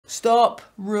Stop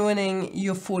ruining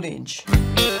your footage.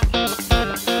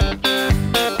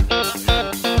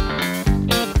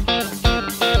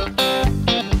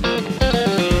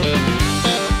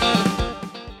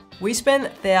 We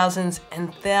spend thousands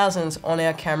and thousands on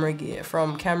our camera gear,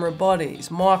 from camera bodies,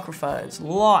 microphones,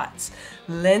 lights,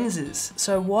 lenses.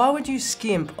 So why would you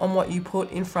skimp on what you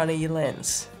put in front of your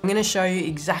lens? I'm going to show you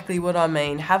exactly what I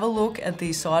mean. Have a look at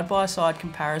these side-by-side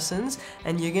comparisons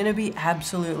and you're going to be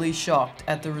absolutely shocked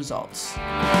at the results.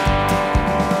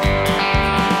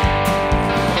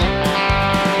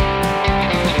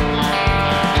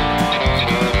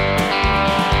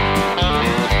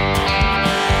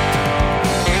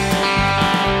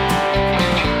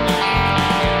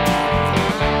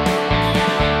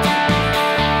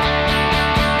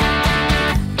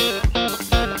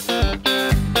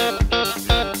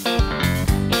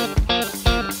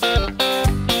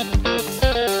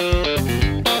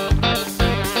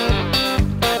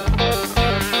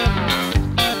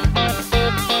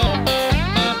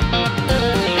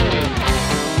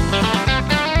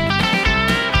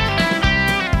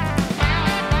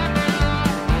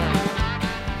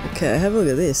 Okay, have a look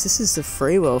at this. This is the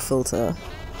Freewell filter.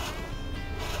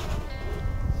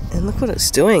 And look what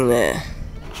it's doing there.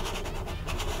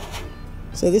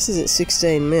 So this is at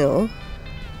 16mm.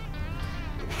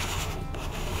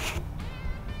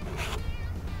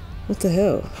 What the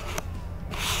hell?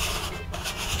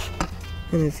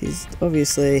 And if you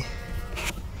obviously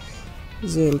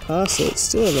zoom past it, it's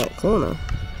still in that corner.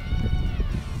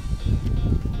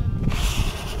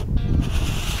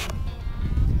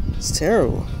 It's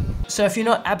terrible. So if you're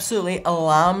not absolutely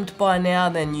alarmed by now,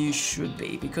 then you should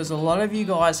be, because a lot of you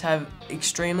guys have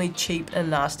extremely cheap and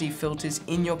nasty filters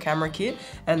in your camera kit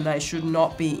and they should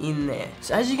not be in there.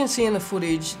 So as you can see in the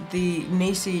footage, the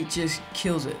Nisi just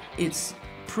kills it. It's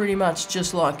pretty much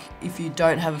just like if you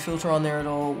don't have a filter on there at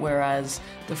all, whereas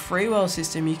the Freewell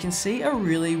system, you can see a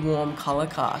really warm color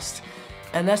cast.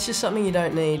 And that's just something you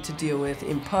don't need to deal with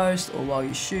in post or while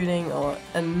you're shooting, or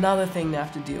another thing to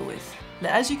have to deal with. Now,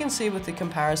 as you can see with the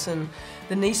comparison,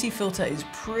 the Nisi filter is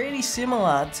pretty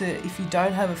similar to if you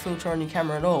don't have a filter on your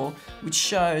camera at all, which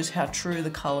shows how true the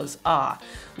colors are.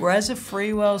 Whereas a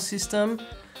Freewell system,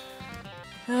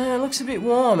 it looks a bit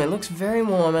warm. It looks very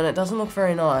warm and it doesn't look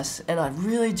very nice. And I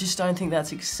really just don't think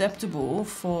that's acceptable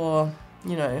for,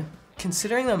 you know,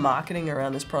 considering the marketing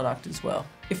around this product as well.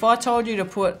 If I told you to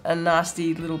put a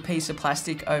nasty little piece of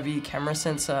plastic over your camera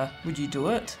sensor, would you do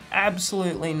it?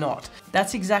 Absolutely not.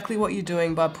 That's exactly what you're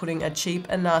doing by putting a cheap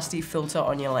and nasty filter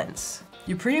on your lens.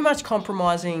 You're pretty much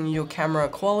compromising your camera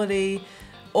quality,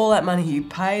 all that money you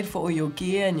paid for all your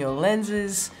gear and your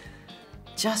lenses,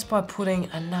 just by putting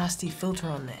a nasty filter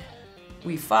on there.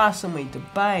 We fuss and we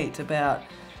debate about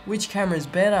which camera is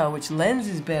better, which lens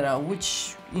is better,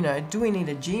 which, you know, do we need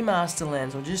a G Master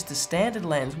lens or just a standard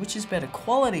lens, which is better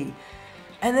quality?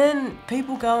 And then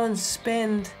people go and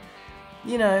spend,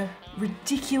 you know,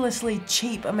 ridiculously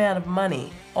cheap amount of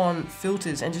money on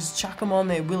filters and just chuck them on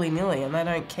there willy-nilly and they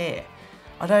don't care.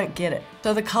 I don't get it.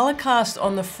 So the color cast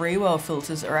on the Freewell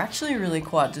filters are actually really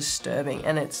quite disturbing,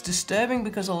 and it's disturbing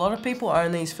because a lot of people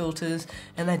own these filters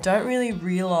and they don't really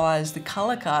realize the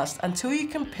color cast until you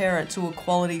compare it to a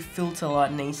quality filter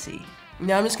like Nisi.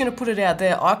 Now I'm just going to put it out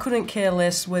there, I couldn't care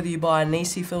less whether you buy a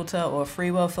Nisi filter or a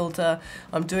Freewell filter.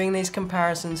 I'm doing these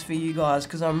comparisons for you guys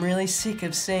because I'm really sick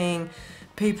of seeing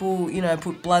people, you know,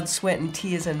 put blood, sweat and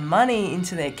tears and money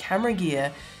into their camera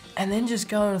gear and then just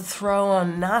go and throw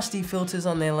on nasty filters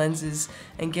on their lenses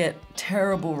and get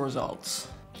terrible results.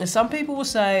 Now some people will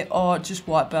say, oh, just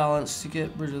white balance to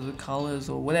get rid of the colors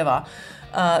or whatever.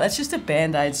 That's just a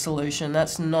band-aid solution.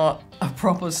 That's not a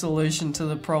proper solution to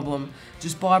the problem.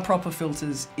 Just buy proper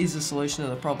filters is a solution to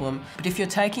the problem. But if you're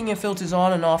taking your filters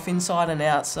on and off, inside and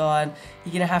outside,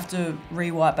 you're gonna have to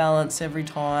re-white balance every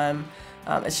time.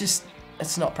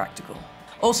 It's not practical.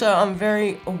 Also, I'm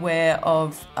very aware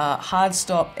of hard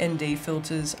stop ND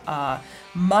filters are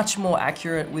much more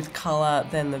accurate with color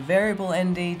than the variable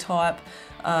ND type.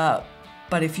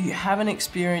 But if you haven't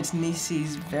experienced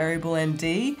Nisi's variable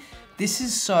ND, this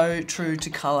is so true to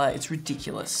color, it's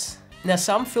ridiculous. Now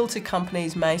some filter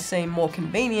companies may seem more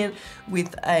convenient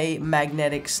with a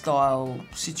magnetic style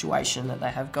situation that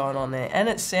they have going on there, and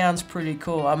it sounds pretty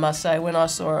cool. I must say, when I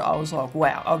saw it I was like,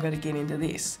 wow, I've got to get into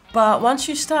this. But once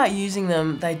you start using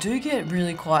them, they do get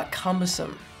really quite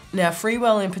cumbersome. Now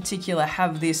Freewell in particular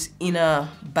have this inner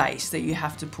base that you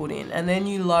have to put in, and then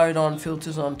you load on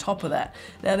filters on top of that.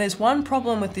 Now there's one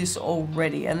problem with this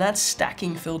already, and that's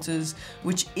stacking filters,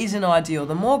 which isn't ideal.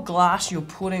 The more glass you're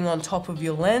putting on top of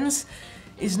your lens,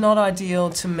 is not ideal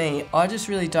to me. I just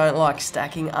really don't like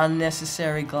stacking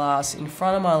unnecessary glass in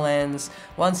front of my lens.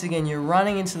 Once again, you're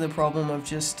running into the problem of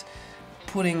just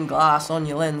putting glass on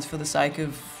your lens for the sake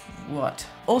of what?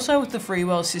 Also with the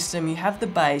Freewell system, you have the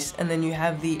base and then you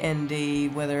have the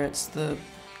ND, whether it's the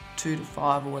 2 to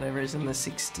 5 or whatever it is, and the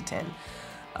 6 to 10.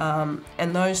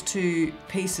 And those two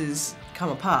pieces come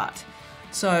apart.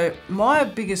 So my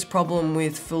biggest problem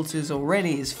with filters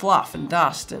already is fluff and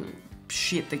dust and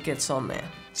shit that gets on there.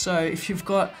 So if you've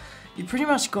pretty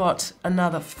much got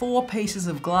another 4 pieces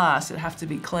of glass that have to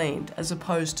be cleaned, as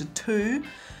opposed to 2,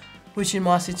 which in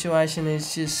my situation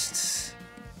is just,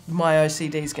 my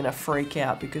OCD is gonna freak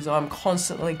out because I'm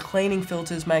constantly cleaning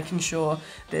filters, making sure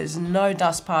there's no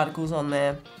dust particles on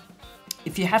there.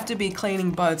 If you have to be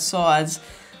cleaning both sides,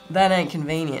 that ain't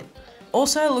convenient.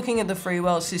 Also, looking at the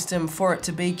Freewell system, for it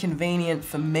to be convenient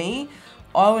for me,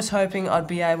 I was hoping I'd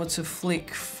be able to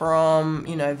flick from,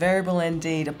 you know, variable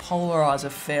ND to polarizer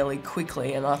fairly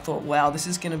quickly, and I thought, wow, this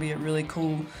is going to be a really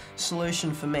cool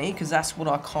solution for me because that's what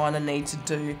I kind of need to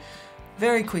do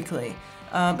very quickly.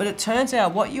 But it turns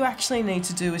out what you actually need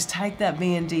to do is take that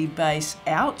VND base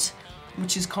out,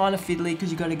 which is kind of fiddly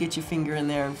because you've got to get your finger in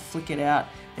there and flick it out,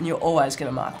 and you're always going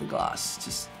to mark the glass,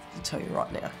 just to tell you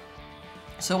right now.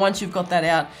 So once you've got that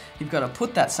out, you've got to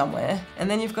put that somewhere, and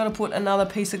then you've got to put another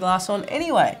piece of glass on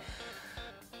anyway.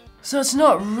 So it's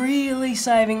not really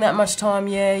saving that much time.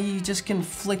 Yeah, you just can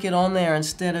flick it on there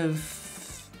instead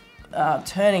of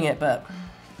turning it, but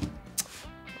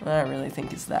I don't really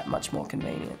think it's that much more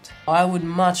convenient. I would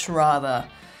much rather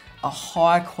a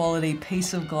high quality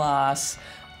piece of glass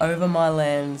over my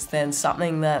lens than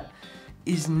something that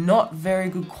is not very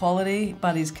good quality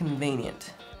but is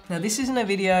convenient. Now this isn't a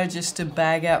video just to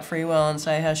bag out Freewell and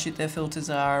say how shit their filters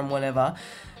are and whatever.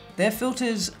 Their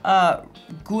filters are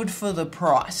good for the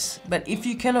price, but if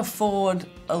you can afford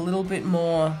a little bit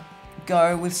more,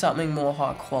 go with something more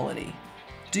high quality.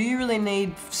 Do you really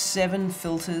need 7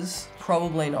 filters?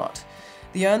 Probably not.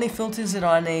 The only filters that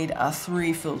I need are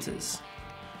 3 filters.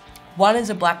 One is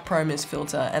a black pro mist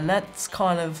filter, and that's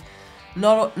kind of,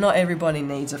 not everybody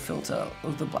needs a filter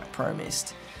of the black pro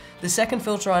mist. The second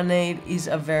filter I need is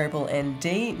a variable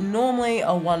ND, normally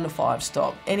a 1 to 5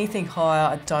 stop. Anything higher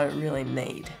I don't really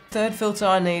need. Third filter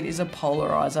I need is a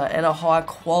polarizer, and a high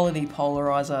quality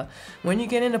polarizer. When you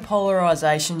get into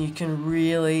polarization, you can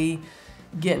really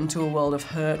get into a world of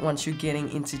hurt once you're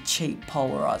getting into cheap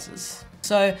polarizers.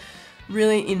 So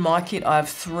really in my kit I have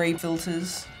 3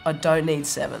 filters. I don't need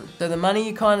 7. So the money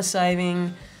you're kind of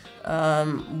saving,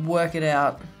 work it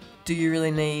out. Do you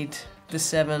really need the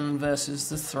 7 versus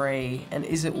the 3, and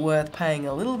is it worth paying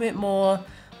a little bit more?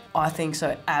 I think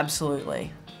so,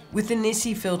 absolutely. With the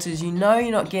Nisi filters, you know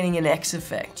you're not getting an X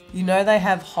effect. You know they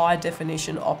have high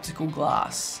definition optical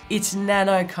glass. It's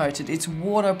nano coated, it's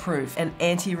waterproof and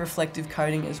anti-reflective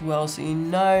coating as well, so you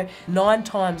know 9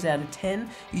 times out of 10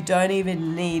 you don't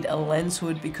even need a lens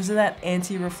hood because of that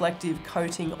anti-reflective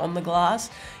coating on the glass.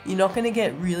 You're not going to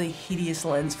get really hideous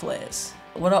lens flares.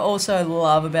 What I also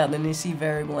love about the Nisi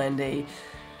variable ND,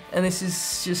 and this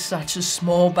is just such a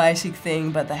small basic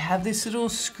thing, but they have this little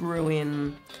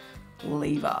screw-in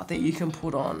lever that you can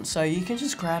put on. So you can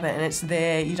just grab it and it's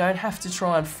there. You don't have to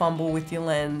try and fumble with your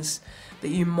lens that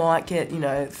you might get, you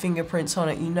know, fingerprints on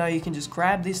it. You know you can just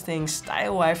grab this thing, stay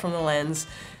away from the lens,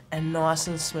 and nice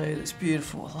and smooth. It's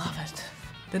beautiful, I love it.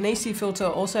 The Nisi filter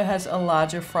also has a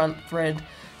larger front thread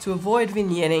to avoid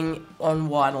vignetting on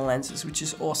wider lenses, which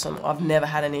is awesome. I've never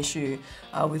had an issue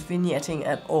with vignetting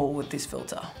at all with this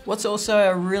filter. What's also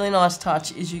a really nice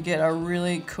touch is you get a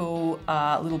really cool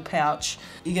little pouch.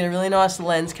 You get a really nice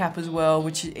lens cap as well,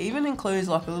 which even includes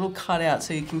like a little cutout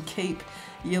so you can keep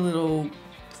your little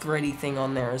thready thing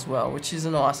on there as well, which is a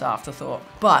nice afterthought.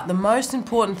 But the most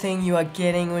important thing you are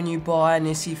getting when you buy a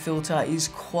Nisi filter is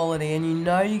quality, and you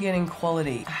know you're getting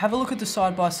quality. Have a look at the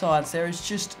side-by-sides, there is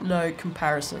just no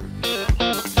comparison.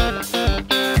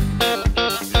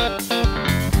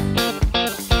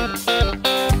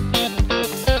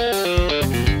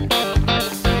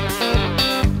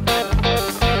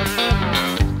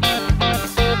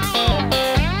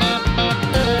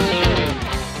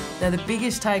 Now the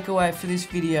biggest takeaway for this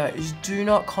video is do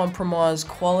not compromise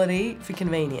quality for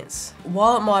convenience.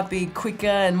 While it might be quicker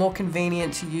and more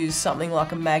convenient to use something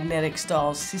like a magnetic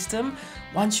style system,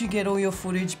 once you get all your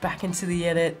footage back into the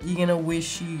edit, you're gonna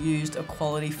wish you used a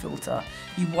quality filter.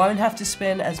 You won't have to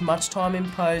spend as much time in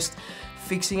post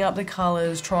fixing up the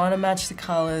colors, trying to match the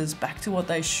colors back to what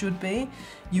they should be.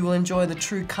 You will enjoy the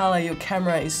true color your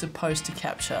camera is supposed to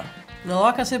capture. Now,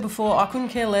 like I said before, I couldn't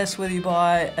care less whether you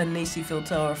buy a Nisi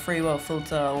filter or a Freewell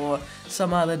filter or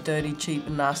some other dirty, cheap,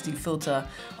 and nasty filter.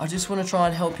 I just want to try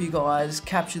and help you guys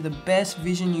capture the best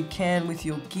vision you can with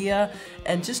your gear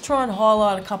and just try and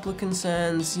highlight a couple of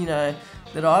concerns, you know,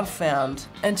 that I've found,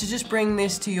 and to just bring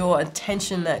this to your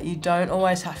attention that you don't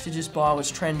always have to just buy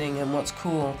what's trending and what's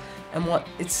cool and what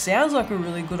it sounds like a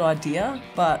really good idea,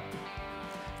 but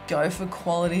go for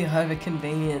quality over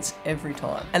convenience every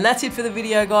time. And that's it for the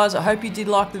video, guys. I hope you did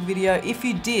like the video. If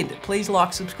you did, please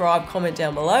like, subscribe, comment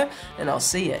down below, and I'll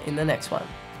see you in the next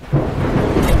one.